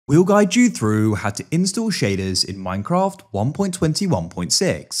We'll guide you through how to install shaders in Minecraft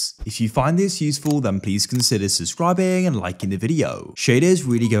 1.21.6. If you find this useful, then please consider subscribing and liking the video. Shaders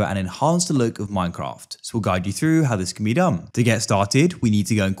really go and enhance the look of Minecraft, so we'll guide you through how this can be done. To get started, we need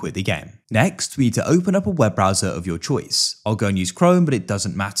to go and quit the game. Next, we need to open up a web browser of your choice. I'll go and use Chrome, but it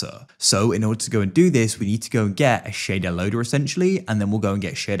doesn't matter. So in order to go and do this, we need to go and get a shader loader essentially, and then we'll go and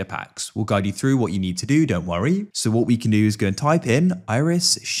get shader packs. We'll guide you through what you need to do, don't worry. So what we can do is go and type in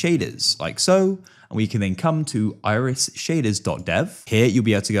Iris shaders, like so, and we can then come to irisshaders.dev. Here you'll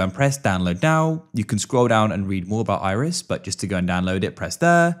be able to go and press download now. You can scroll down and read more about Iris, but just to go and download it, press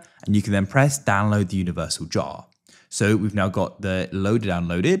there, and you can then press download the universal jar. So we've now got the loader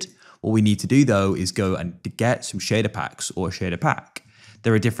downloaded. What we need to do though is go and get some shader packs or a shader pack.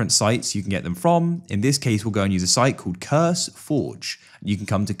 There are different sites you can get them from. In this case, we'll go and use a site called CurseForge. You can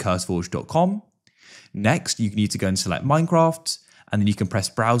come to curseforge.com. Next, you need to go and select Minecraft, and then you can press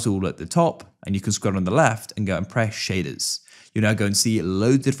browse all at the top, and you can scroll on the left and go and press shaders. You'll now go and see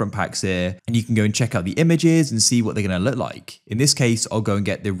loads of different packs here, and you can go and check out the images and see what they're going to look like. In this case, I'll go and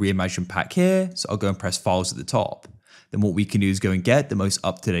get the reimagined pack here, so I'll go and press files at the top. Then what we can do is go and get the most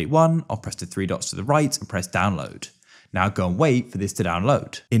up-to-date one. I'll press the three dots to the right and press download. Now go and wait for this to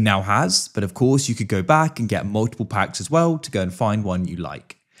download. It now has, but of course you could go back and get multiple packs as well to go and find one you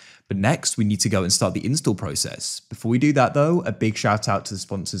like. But next we need to go and start the install process. Before we do that though, a big shout out to the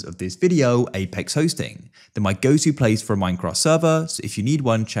sponsors of this video, Apex Hosting. They're my go-to place for a Minecraft server, so if you need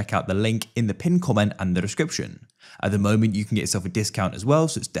one, check out the link in the pinned comment and the description. At the moment you can get yourself a discount as well,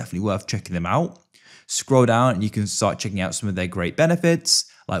 so it's definitely worth checking them out. Scroll down and you can start checking out some of their great benefits,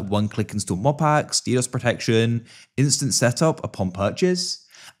 like one-click install mod packs, DDoS protection, instant setup upon purchase,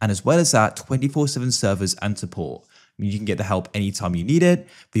 and as well as that, 24/7 servers and support. I mean, you can get the help anytime you need it,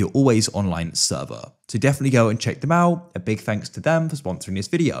 but you're always online server. So definitely go and check them out. A big thanks to them for sponsoring this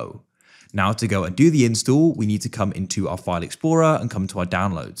video. Now to go and do the install, we need to come into our file explorer and come to our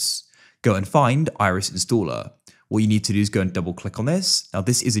downloads. Go and find Iris installer. What you need to do is go and double click on this. Now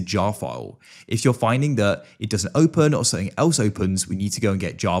this is a jar file. If you're finding that it doesn't open or something else opens, we need to go and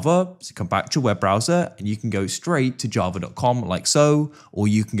get Java. So come back to your web browser and you can go straight to java.com like so, or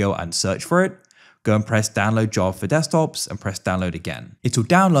you can go and search for it. Go and press download Java for desktops and press download again. It'll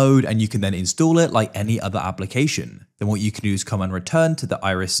download and you can then install it like any other application. Then what you can do is come and return to the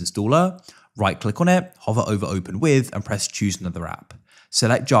Iris installer, right click on it, hover over open with and press choose another app.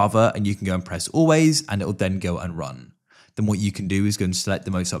 Select Java and you can go and press always and it will then go and run. Then what you can do is go and select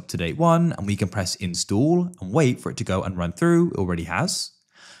the most up-to-date one and we can press install and wait for it to go and run through. It already has.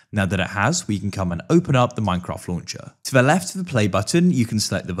 Now that it has, we can come and open up the Minecraft launcher. To the left of the play button, you can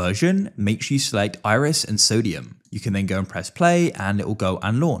select the version. Make sure you select Iris and Sodium. You can then go and press play and it will go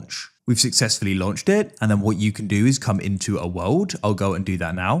and launch. We've successfully launched it, and then what you can do is come into a world. I'll go and do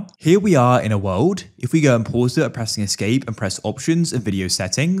that now. Here we are in a world. If we go and pause it by pressing escape and press options and video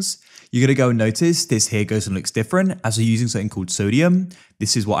settings, you're going to go and notice this here goes and looks different as we're using something called Sodium.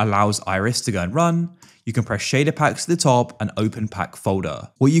 This is what allows Iris to go and run. You can press shader packs to the top and open pack folder.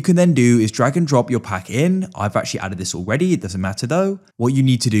 What you can then do is drag and drop your pack in. I've actually added this already, it doesn't matter though. What you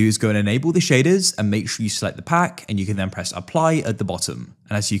need to do is go and enable the shaders and make sure you select the pack and you can then press apply at the bottom.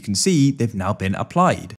 And as you can see, they've now been applied.